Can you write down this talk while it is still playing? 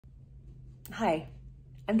Hi,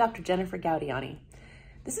 I'm Dr. Jennifer Gaudiani.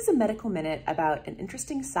 This is a medical minute about an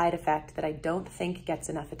interesting side effect that I don't think gets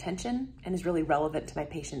enough attention and is really relevant to my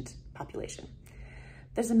patient population.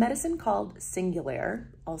 There's a medicine called Singulair,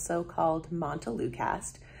 also called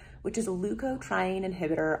Montelukast, which is a leukotriene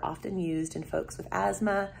inhibitor often used in folks with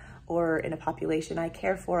asthma or in a population I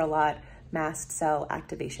care for a lot, mast cell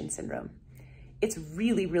activation syndrome. It's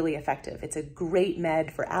really, really effective. It's a great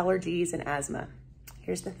med for allergies and asthma.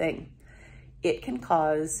 Here's the thing. It can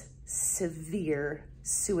cause severe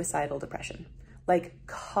suicidal depression, like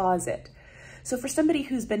cause it. So for somebody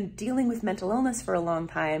who's been dealing with mental illness for a long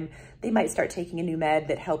time, they might start taking a new med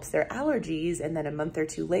that helps their allergies and then a month or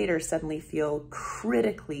two later suddenly feel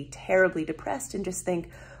critically, terribly depressed and just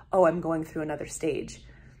think, oh, I'm going through another stage.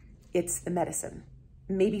 It's the medicine.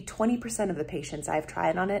 Maybe 20% of the patients I've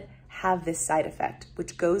tried on it have this side effect,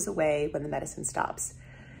 which goes away when the medicine stops.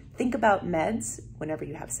 Think about meds whenever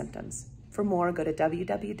you have symptoms. For more, go to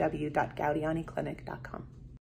www.gaudianiclinic.com.